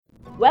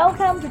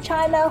Welcome to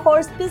China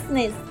Horse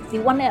Business, the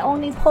one and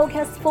only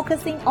podcast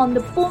focusing on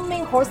the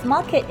booming horse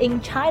market in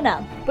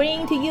China.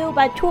 Bringing to you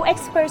by two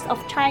experts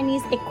of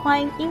Chinese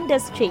equine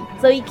industry,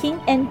 Zoe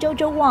King and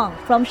Jojo Wang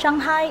from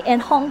Shanghai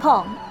and Hong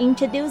Kong,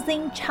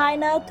 introducing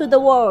China to the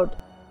world.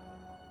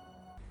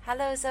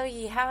 Hello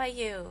Zoe, how are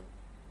you?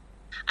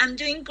 I'm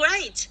doing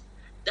great.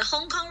 The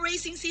Hong Kong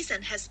racing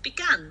season has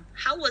begun.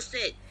 How was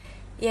it?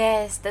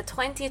 Yes, the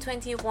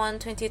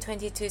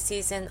 2021-2022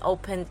 season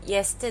opened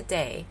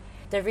yesterday.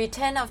 The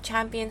return of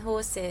champion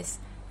horses,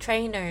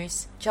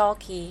 trainers,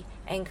 jockey,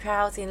 and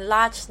crowds in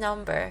large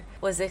number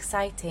was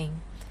exciting.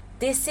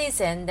 This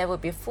season, there will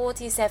be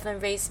 47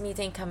 race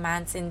meeting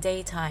commands in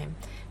daytime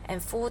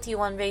and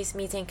 41 race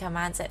meeting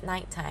commands at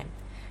nighttime.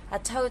 A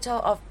total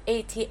of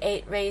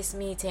 88 race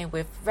meetings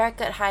with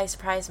record highest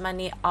prize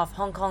money of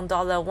Hong Kong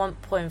dollar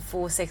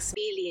 1.46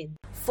 billion.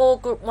 4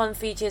 Group 1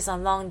 features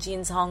on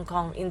Longines Hong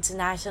Kong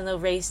International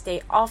Race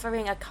Day,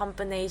 offering a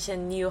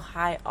combination new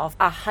high of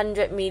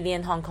 100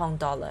 million Hong Kong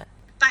dollar.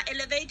 By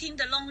elevating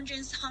the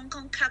Longines Hong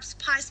Kong Cup's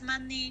prize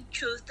money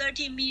to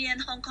 30 million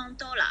Hong Kong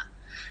dollar,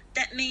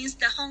 that means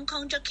the Hong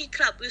Kong Jockey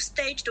Club will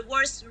stage the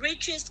world's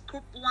richest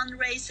Group 1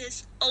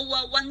 races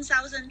over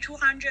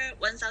 1,200,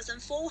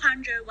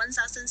 1,400,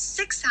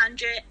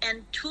 1,600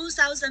 and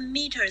 2,000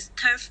 meters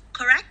turf,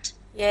 correct?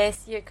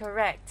 Yes, you're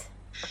correct.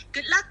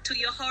 Good luck to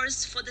your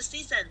horse for the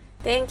season.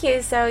 Thank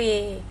you,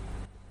 Zoe.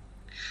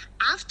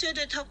 After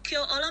the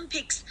Tokyo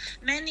Olympics,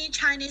 many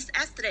Chinese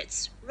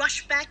athletes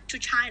rushed back to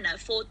China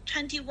for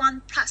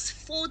 21 plus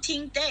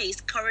 14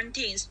 days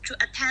quarantines to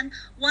attend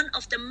one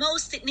of the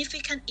most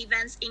significant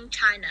events in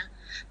China.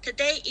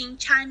 Today in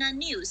China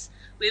News,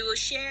 we will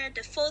share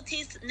the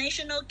 40th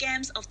National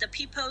Games of the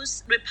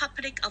People's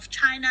Republic of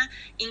China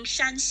in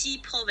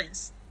Shanxi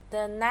Province.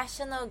 The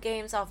National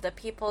Games of the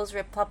People's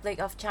Republic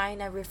of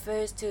China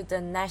refers to the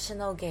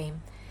national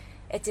game.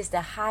 It is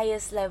the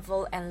highest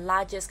level and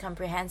largest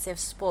comprehensive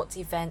sports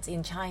event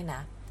in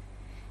China.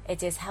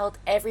 It is held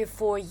every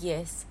 4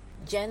 years,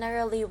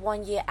 generally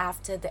 1 year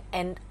after the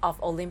end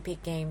of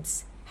Olympic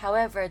Games.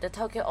 However, the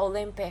Tokyo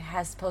Olympic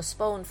has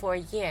postponed for a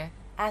year.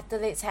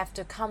 Athletes have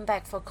to come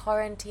back for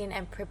quarantine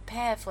and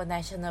prepare for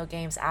national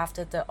games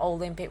after the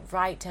Olympic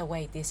right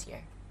away this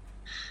year.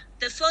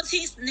 The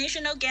 40th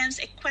National Games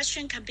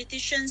equestrian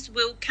competitions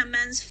will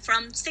commence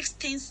from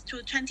 16th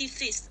to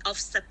 25th of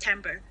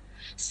September.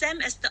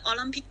 Same as the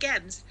Olympic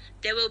Games,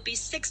 there will be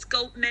 6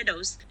 gold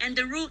medals, and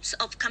the routes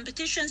of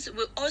competitions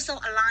will also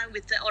align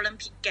with the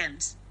Olympic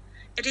Games.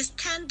 It is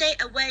 10 days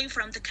away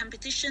from the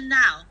competition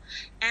now,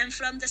 and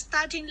from the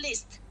starting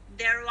list,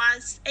 there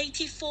was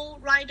 84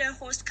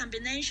 rider-horse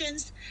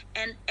combinations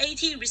and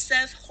 80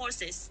 reserve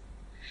horses.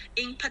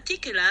 In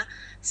particular,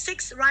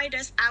 6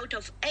 riders out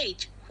of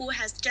 8 who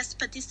has just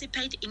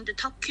participated in the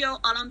Tokyo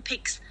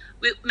Olympics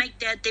will make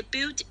their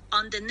debut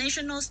on the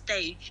national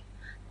stage.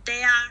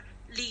 They are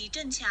Li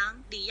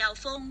Zhenqiang, Li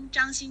Yaofeng,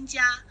 Zhang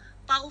Xinjia,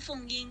 Bao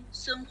Fengying,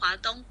 Sun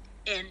Huadong,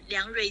 and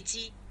Liang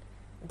Ruiji.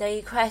 The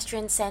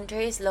equestrian center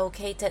is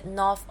located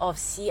north of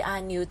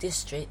Xi'anyu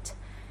District.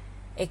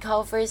 It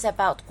covers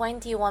about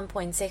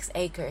 21.6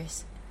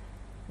 acres.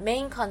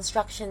 Main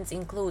constructions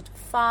include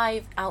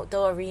 5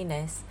 outdoor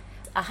arenas,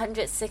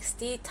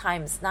 160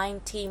 times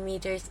 90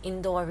 meters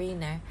indoor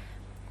arena,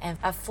 and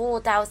a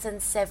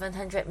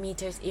 4,700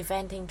 meters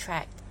eventing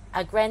track,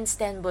 a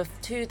grandstand with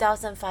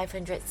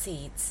 2,500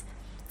 seats,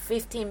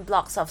 15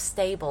 blocks of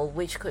stable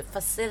which could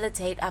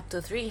facilitate up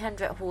to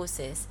 300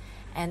 horses,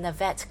 and a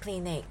vet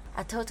clinic,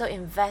 a total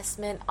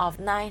investment of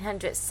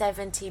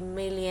 970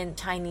 million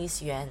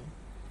Chinese yuan.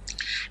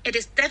 It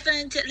is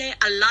definitely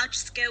a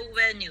large-scale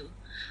venue.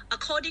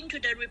 According to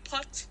the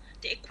reports,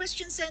 the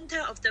Equestrian Center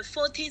of the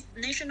 40th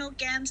National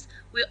Games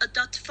will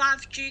adopt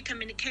 5G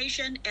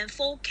communication and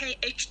 4K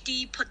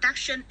HD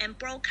production and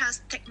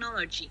broadcast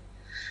technology.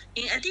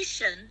 In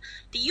addition,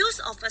 the use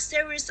of a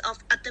series of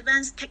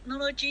advanced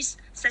technologies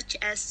such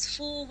as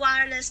full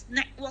wireless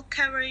network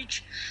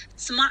coverage,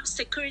 smart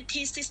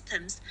security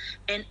systems,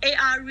 and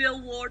AR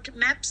real-world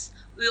maps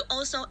will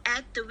also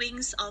add the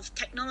wings of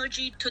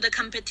technology to the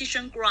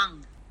competition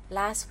ground.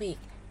 Last week,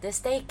 the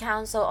State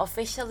Council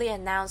officially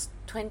announced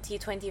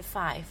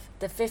 2025.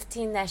 The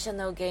 15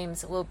 national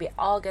games will be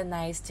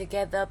organized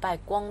together by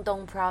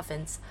Guangdong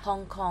Province,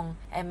 Hong Kong,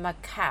 and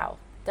Macau.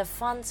 The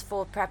funds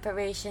for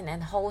preparation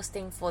and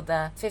hosting for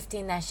the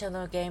 15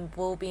 national games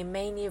will be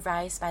mainly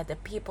raised by the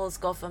People's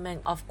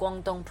Government of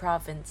Guangdong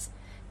Province,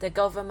 the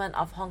Government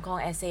of Hong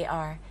Kong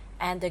SAR,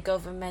 and the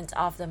Government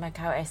of the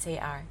Macau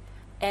SAR.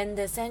 And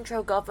the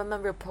central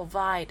government will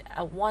provide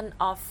a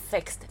one-off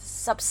fixed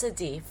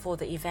subsidy for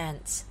the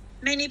events.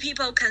 Many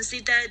people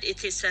consider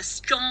it is a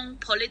strong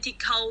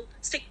political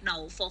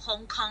signal for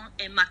Hong Kong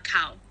and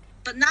Macau.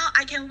 But now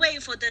I can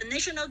wait for the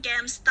national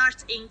games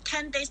starts in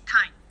 10 days'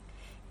 time.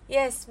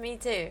 Yes, me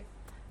too.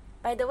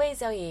 By the way,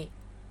 Zoe,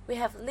 we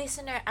have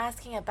listener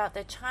asking about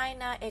the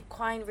China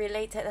Equine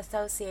Related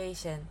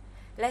Association.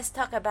 Let's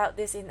talk about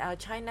this in our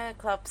China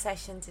Club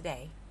session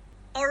today.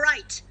 All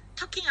right.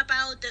 Talking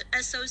about the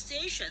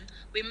association,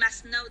 we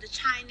must know the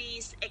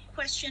Chinese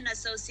Equestrian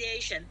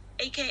Association,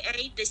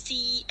 aka the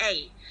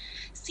CEA.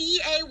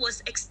 CEA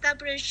was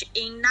established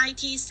in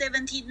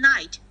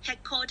 1979,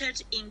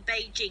 headquartered in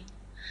Beijing.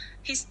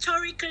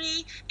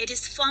 Historically, it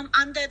is formed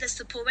under the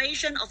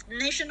supervision of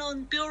National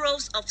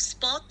Bureaus of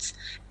Sports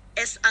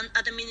as an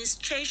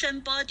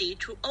administration body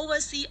to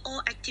oversee all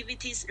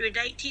activities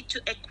related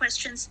to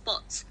equestrian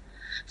sports.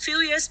 Few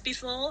years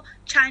before,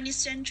 Chinese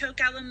central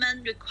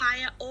government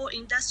required all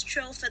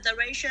industrial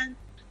federations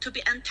to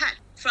be untapped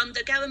from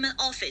the government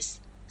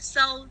office.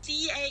 So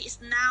CEA is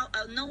now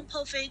a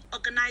non-profit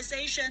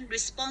organization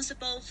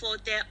responsible for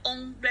their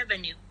own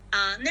revenue.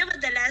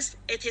 Nevertheless,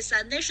 it is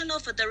a national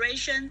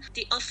federation,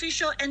 the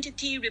official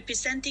entity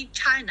representing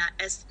China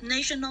as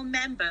national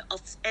member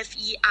of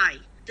FEI.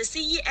 The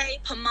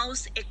CEA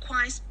promotes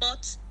equine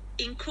sports,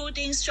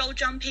 including show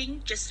jumping,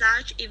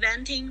 dressage,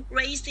 eventing,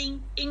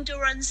 racing,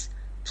 endurance,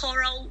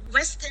 polo,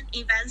 Western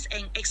events,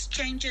 and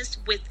exchanges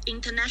with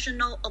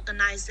international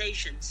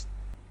organizations.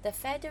 The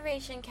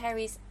federation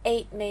carries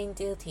 8 main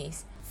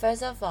duties.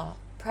 First of all,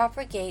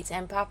 propagate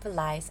and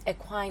popularize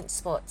equine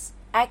sports,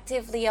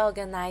 actively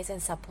organize and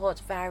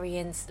support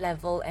various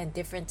level and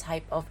different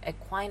type of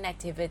equine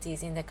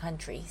activities in the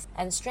countries,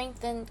 and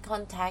strengthen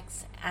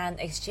contacts and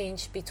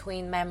exchange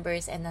between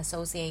members and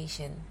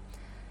association.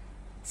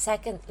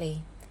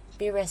 Secondly,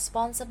 be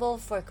responsible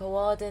for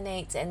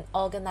coordinating and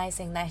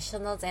organizing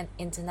national and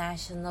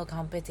international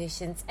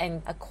competitions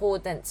in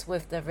accordance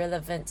with the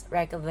relevant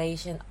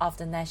regulation of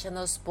the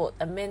National Sport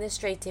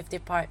Administrative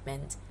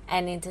Department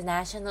and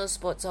international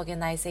sports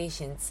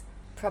organizations,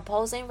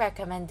 proposing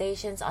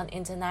recommendations on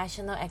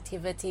international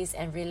activities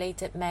and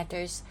related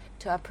matters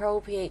to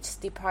appropriate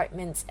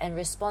departments and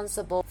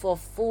responsible for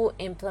full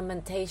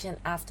implementation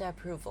after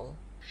approval.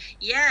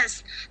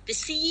 Yes, the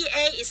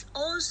CEA is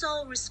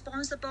also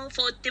responsible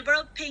for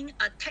developing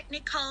a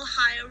technical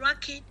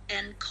hierarchy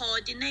and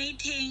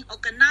coordinating,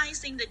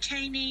 organizing the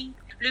training,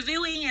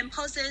 reviewing and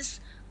process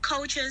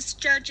coaches,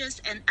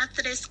 judges, and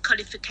athletes'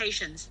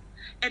 qualifications.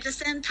 At the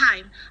same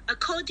time,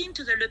 according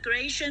to the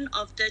regulation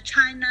of the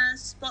China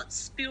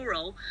Sports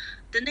Bureau,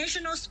 the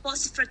National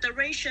Sports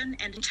Federation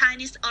and the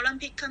Chinese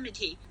Olympic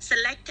Committee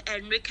select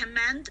and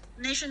recommend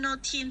national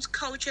teams,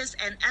 coaches,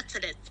 and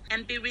athletes,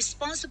 and be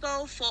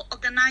responsible for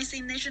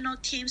organizing national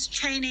teams'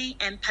 training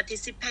and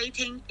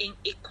participating in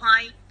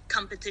equine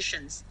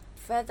competitions.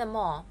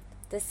 Furthermore,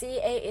 the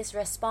CEA is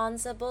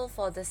responsible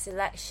for the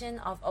selection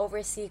of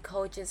overseas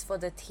coaches for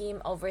the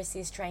team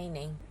overseas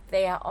training.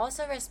 They are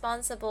also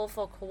responsible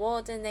for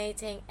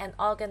coordinating and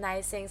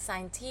organizing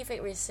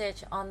scientific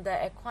research on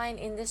the equine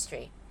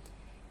industry.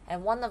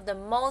 And one of the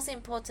most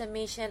important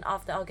missions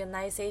of the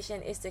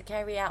organization is to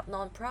carry out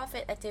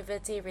non-profit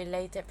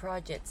activity-related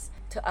projects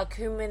to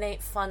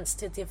accumulate funds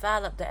to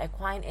develop the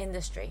equine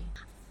industry.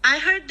 I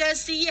heard that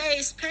CEA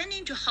is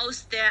planning to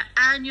host their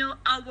annual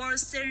award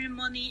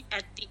ceremony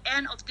at the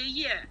end of the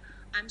year.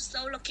 I'm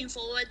so looking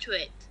forward to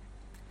it.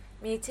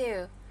 Me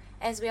too.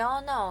 As we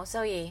all know,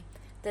 Zoe,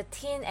 the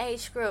teen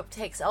age group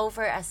takes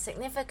over a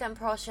significant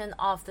portion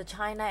of the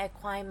China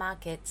equine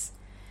markets.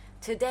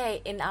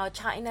 Today, in our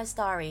China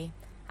story,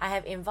 I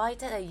have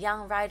invited a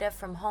young rider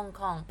from Hong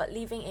Kong but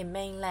living in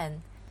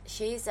mainland.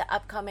 She is an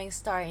upcoming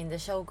star in the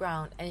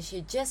showground and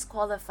she just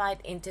qualified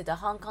into the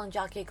Hong Kong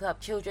Jockey Club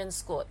Children's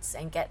Squads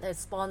and get the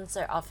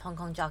sponsor of Hong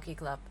Kong Jockey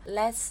Club.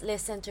 Let's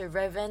listen to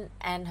Raven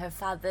and her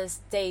father's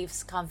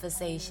Dave's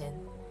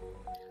conversation.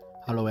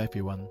 Hello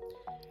everyone,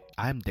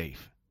 I'm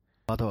Dave,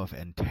 father of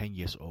a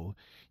 10-year-old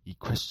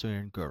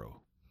equestrian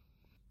girl.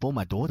 Both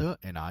my daughter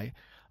and I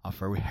are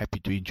very happy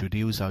to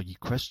introduce our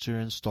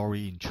equestrian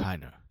story in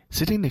China.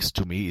 Sitting next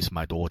to me is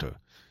my daughter.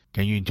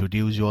 Can you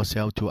introduce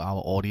yourself to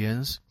our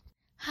audience?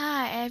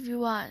 Hi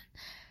everyone,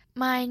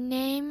 my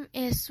name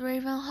is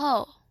Raven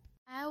Ho.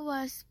 I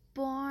was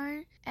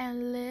born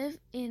and live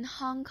in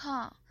Hong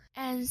Kong,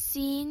 and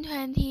since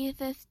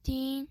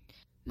 2015,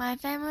 my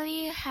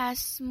family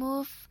has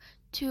moved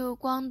to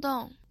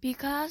Guangdong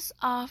because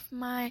of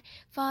my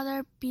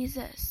father's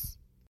business.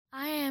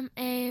 I am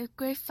a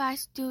grade 5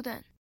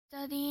 student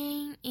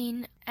studying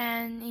in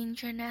an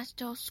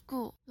international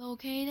school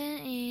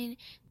located in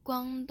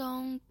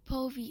Guangdong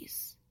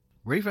province.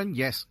 Raven,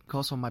 yes,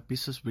 because of my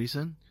business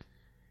reason,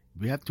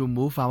 we have to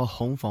move our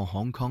home from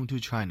Hong Kong to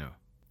China.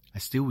 I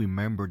still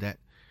remember that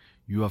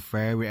you are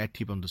very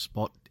active on the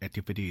sport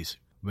activities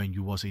when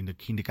you was in the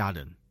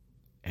kindergarten.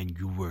 And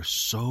you were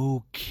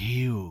so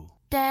cute.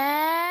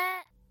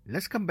 Dad?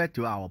 Let's come back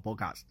to our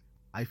podcast.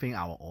 I think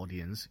our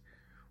audience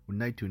would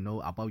like to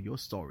know about your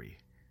story.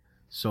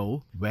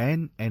 So,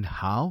 when and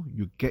how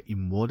you get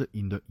involved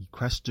in the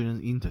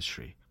equestrian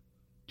industry?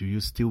 Do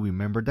you still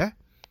remember that?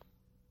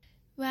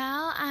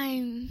 Well,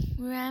 I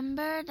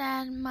remember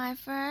that my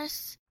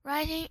first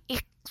riding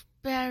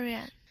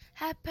experience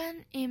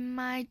happened in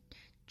my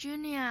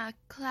junior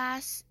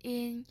class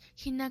in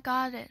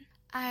kindergarten.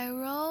 I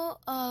rode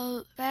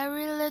a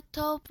very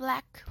little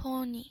black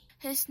pony.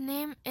 His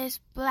name is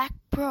Black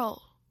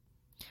Pearl.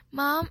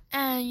 Mom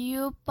and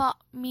you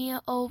brought me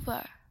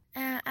over.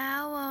 and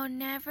I will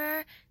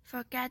never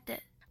forget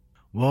it.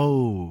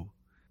 Whoa,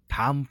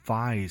 time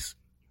flies.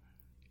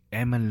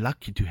 I'm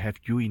lucky to have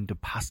you in the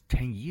past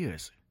 10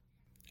 years.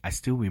 I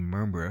still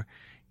remember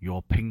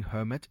your pink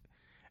helmet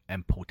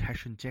and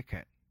protection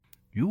jacket.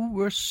 You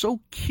were so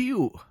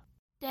cute.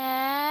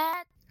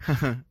 Dad?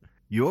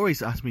 You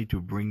always ask me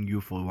to bring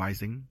you for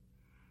rising.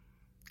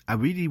 I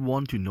really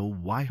want to know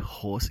why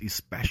horse is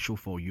special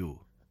for you.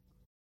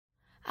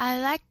 I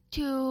like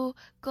to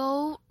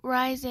go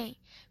rising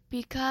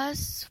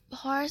because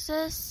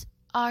horses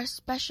are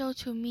special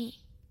to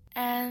me.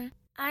 And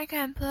I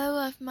can play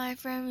with my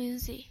friend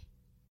Vinci.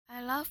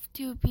 I love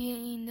to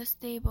be in the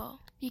stable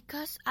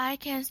because I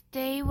can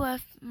stay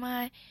with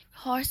my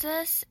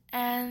horses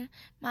and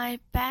my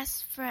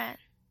best friend.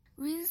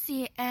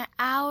 Vinci and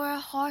our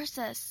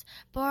horses,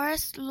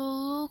 Boris,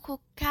 Lulu,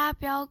 Kuka,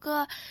 表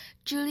哥,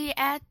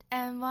 Juliet,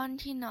 and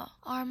Valentino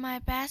are my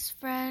best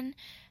friend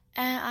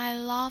and I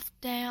love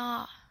them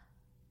all.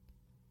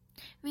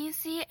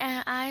 Vinci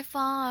and I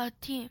form a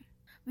team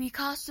we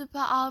call Super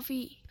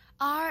RV.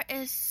 R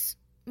is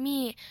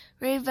me,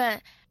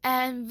 Raven,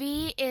 and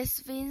V is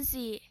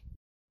Vinci.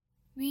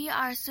 We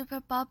are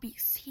super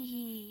bobbies.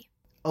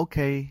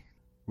 Okay,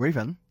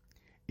 Raven,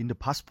 in the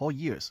past 4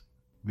 years,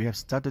 we have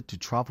started to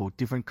travel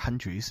different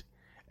countries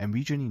and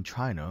regions in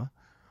China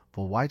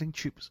for riding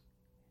trips,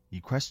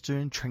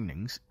 equestrian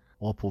trainings,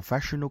 or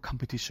professional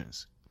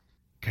competitions.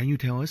 Can you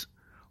tell us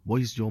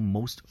what is your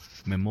most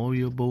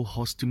memorable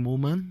horsing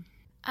moment?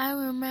 I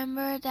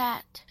remember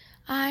that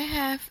I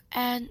have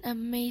an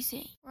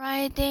amazing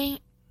riding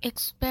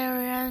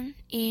experience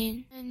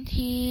in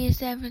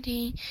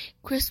 2017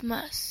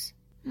 Christmas.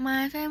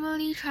 My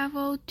family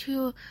traveled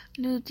to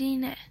New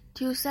Zealand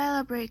to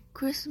celebrate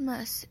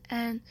Christmas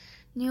and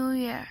New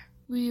Year.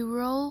 We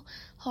rode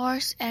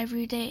horse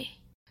every day.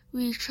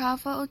 We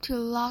traveled to a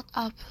lot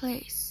of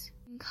places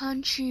in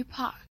Country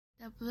Park,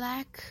 the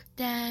Black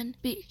Sand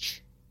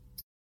Beach,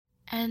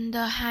 and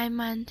the high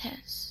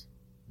mountains.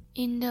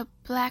 In the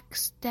Black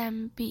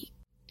Sand Beach,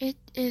 it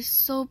is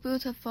so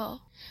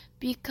beautiful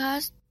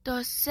because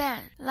the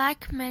sand,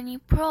 like many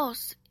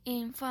pearls,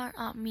 in front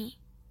of me.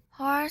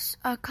 Horse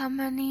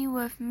accompany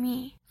with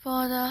me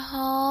for the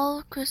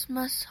whole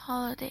Christmas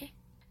holiday,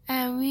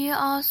 and we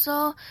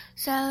also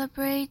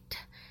celebrate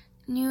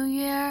New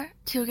Year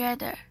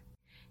together.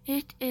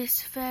 It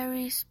is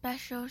very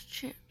special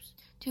trips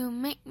to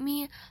make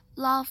me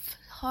love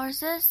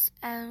horses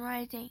and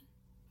riding.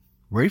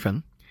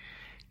 Raven,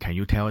 can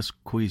you tell us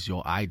who is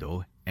your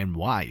idol and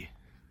why?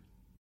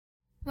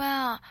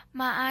 Well,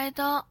 my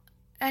idol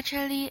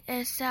actually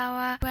is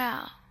Sarah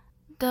Well,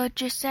 the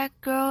Gisette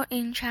girl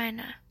in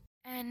China.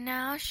 And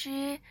now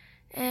she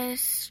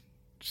is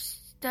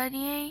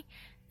studying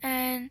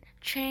and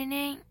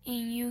training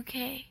in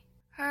UK.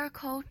 Her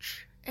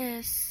coach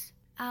is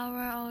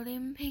our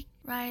Olympic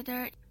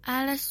rider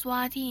Alice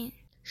Swatin.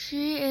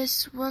 She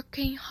is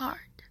working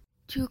hard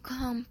to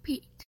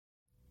compete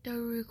the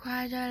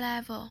required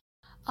level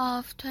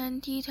of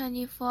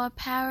 2024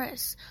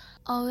 Paris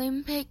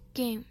Olympic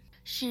Games.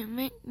 She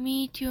made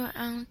me to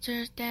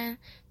understand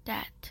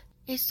that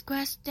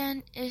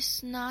equestrian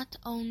is not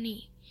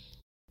only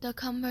the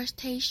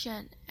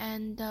competition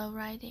and the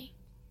riding,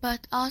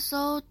 but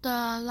also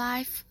the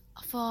life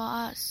for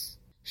us.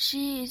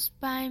 She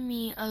inspired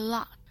me a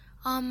lot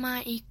on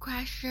my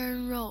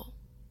equestrian role.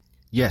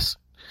 Yes,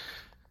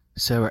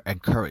 Sarah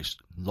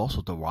encouraged lots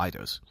of the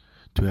riders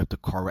to have the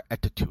correct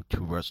attitude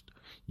towards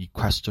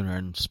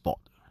equestrian sport.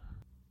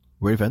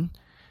 Raven,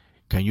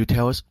 can you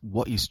tell us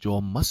what is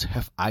your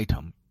must-have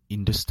item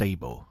in the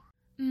stable?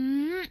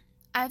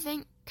 I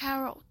think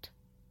carrot.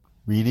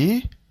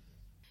 Really?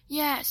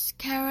 Yes,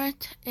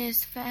 carrot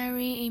is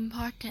very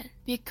important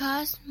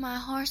because my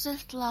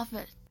horses love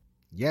it.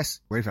 Yes,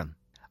 Raven,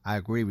 I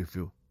agree with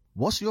you.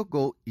 What's your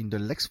goal in the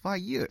next 5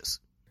 years?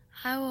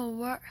 I will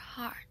work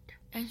hard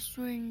and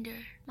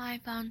strengthen my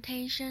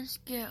foundation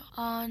skill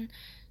on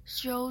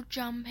show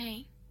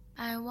jumping.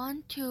 I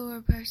want to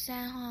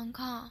represent Hong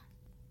Kong,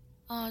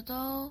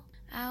 although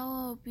I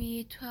will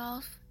be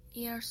 12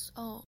 years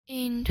old.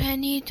 In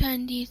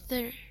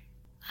 2023,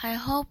 I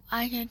hope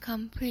I can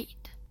complete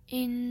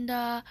in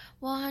the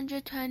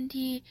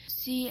 120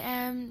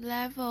 cm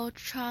level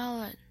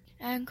challenge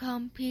and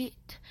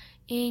compete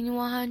in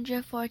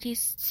 140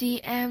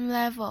 cm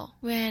level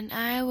when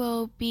I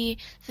will be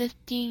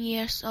 15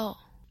 years old.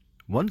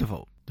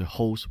 Wonderful. The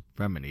whole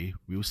family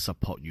will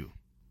support you.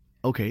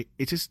 Okay,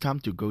 it is time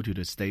to go to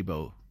the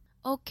stable.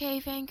 Okay,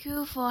 thank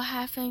you for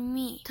having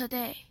me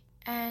today.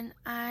 And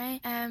I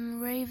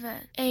am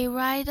Raven, a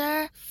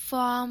rider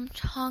from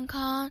Hong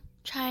Kong,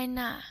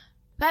 China.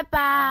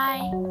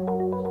 Bye-bye.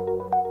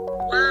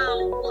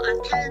 Wow, what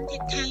a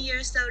talented 10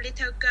 years old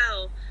little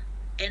girl.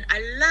 And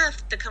I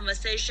love the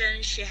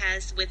conversation she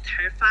has with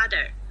her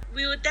father.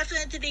 We will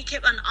definitely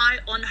keep an eye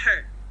on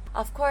her.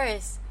 Of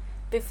course.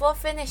 Before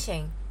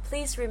finishing,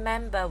 please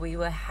remember we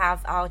will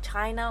have our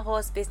China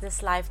Horse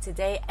Business Live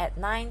today at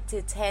 9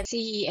 to 10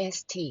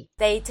 CEST.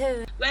 Stay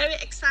tuned. Very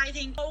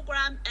exciting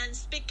program and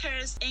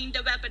speakers in the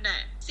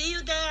webinar. See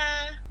you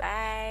there.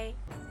 Bye.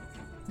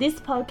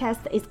 This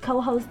podcast is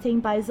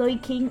co-hosted by Zoe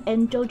King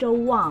and Jojo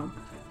Wang,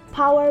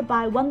 powered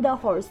by Wonder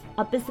Horse,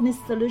 a business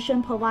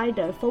solution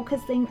provider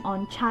focusing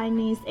on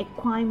Chinese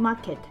equine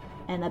market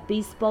and a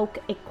bespoke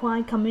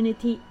equine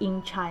community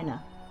in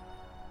China.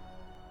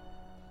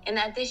 In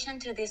addition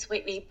to this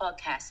weekly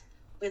podcast,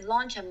 we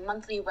launch a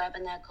monthly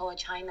webinar called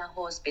China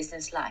Horse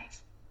Business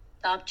Live.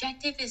 The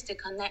objective is to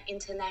connect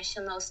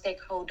international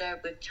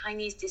stakeholders with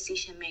Chinese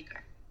decision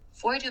makers.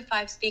 4 to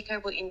 5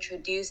 speakers will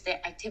introduce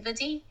their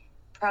activity,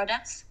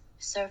 products,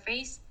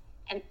 surveys,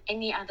 and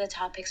any other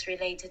topics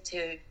related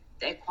to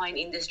the equine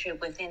industry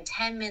within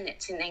 10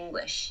 minutes in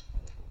English.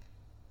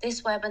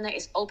 This webinar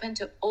is open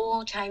to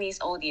all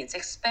Chinese audience,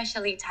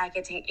 especially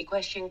targeting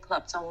equestrian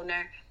clubs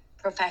owner,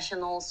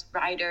 professionals,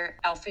 rider,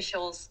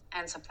 officials,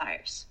 and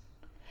suppliers.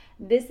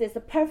 This is a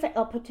perfect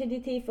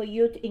opportunity for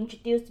you to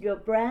introduce your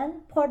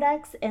brand,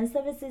 products, and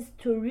services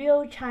to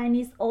real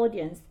Chinese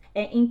audience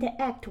and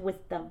interact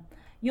with them.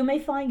 You may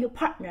find your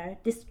partner,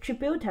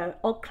 distributor,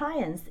 or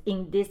clients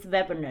in these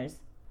webinars.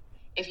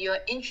 If you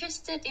are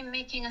interested in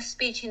making a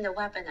speech in the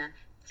webinar,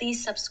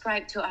 please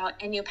subscribe to our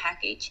annual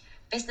package,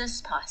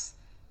 Business Pass,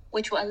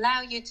 which will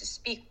allow you to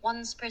speak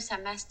once per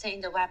semester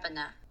in the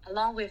webinar,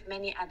 along with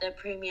many other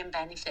premium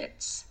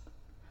benefits.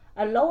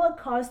 A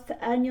lower-cost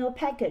annual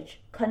package,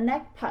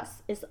 Connect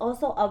Plus, is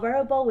also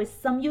available with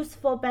some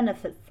useful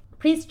benefits.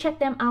 Please check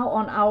them out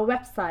on our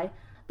website,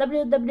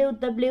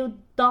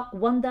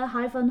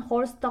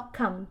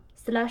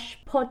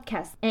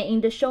 www.wonder-horse.com/podcast, and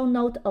in the show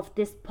note of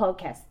this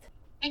podcast.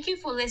 Thank you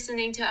for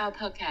listening to our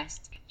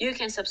podcast. You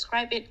can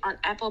subscribe it on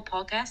Apple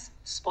Podcasts,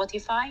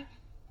 Spotify,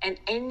 and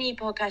any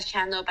podcast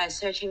channel by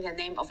searching the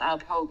name of our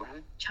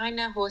program,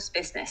 China Horse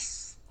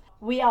Business.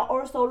 We are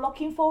also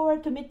looking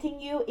forward to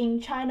meeting you in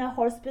China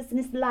Horse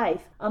Business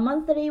Live, a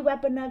monthly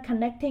webinar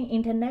connecting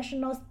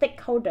international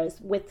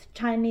stakeholders with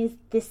Chinese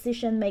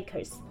decision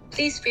makers.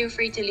 Please feel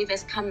free to leave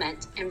us a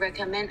comment and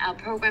recommend our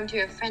program to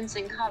your friends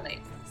and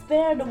colleagues.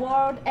 Spare the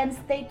world and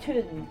stay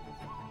tuned.